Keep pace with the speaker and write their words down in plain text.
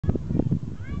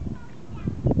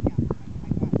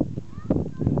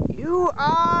You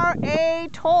are a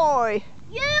toy.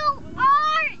 You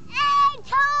are a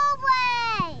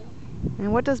toy.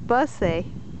 And what does Buzz say?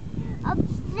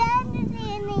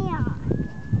 Obscenity and beyond.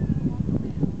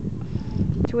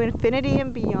 To infinity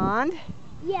and beyond?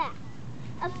 Yeah.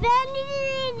 Infinity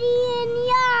and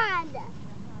beyond.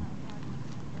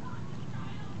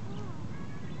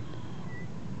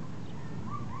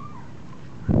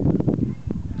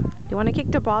 You want to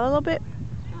kick the ball a little bit?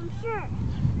 Sure.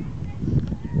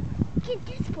 Get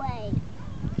this way.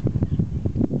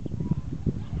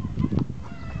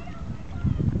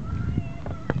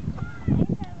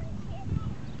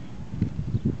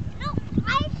 No,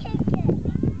 I kick it.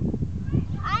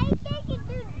 I kick it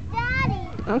to Daddy.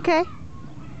 Okay.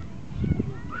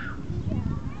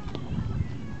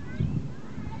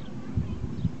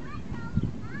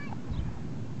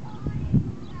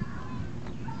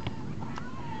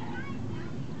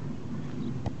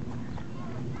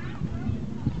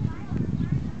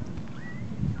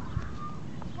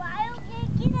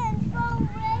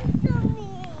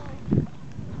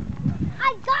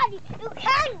 You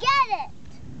can't get it.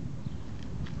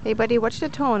 Hey buddy, watch the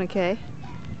tone, okay?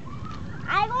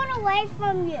 I want away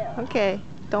from you. Okay.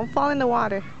 Don't fall in the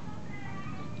water.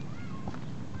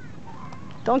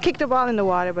 Don't kick the ball in the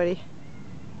water, buddy.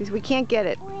 Because we can't get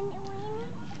it. We need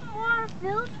more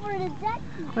food for the ducky.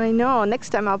 I know. Next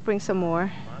time I'll bring some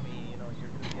more. Mommy, you know, you're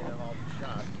going to get all the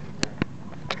shots.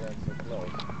 That's so close.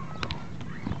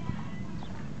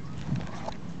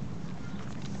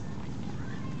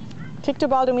 Kick the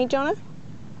ball to me, Jonah.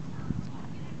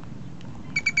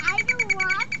 I don't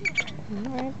want to.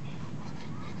 All right.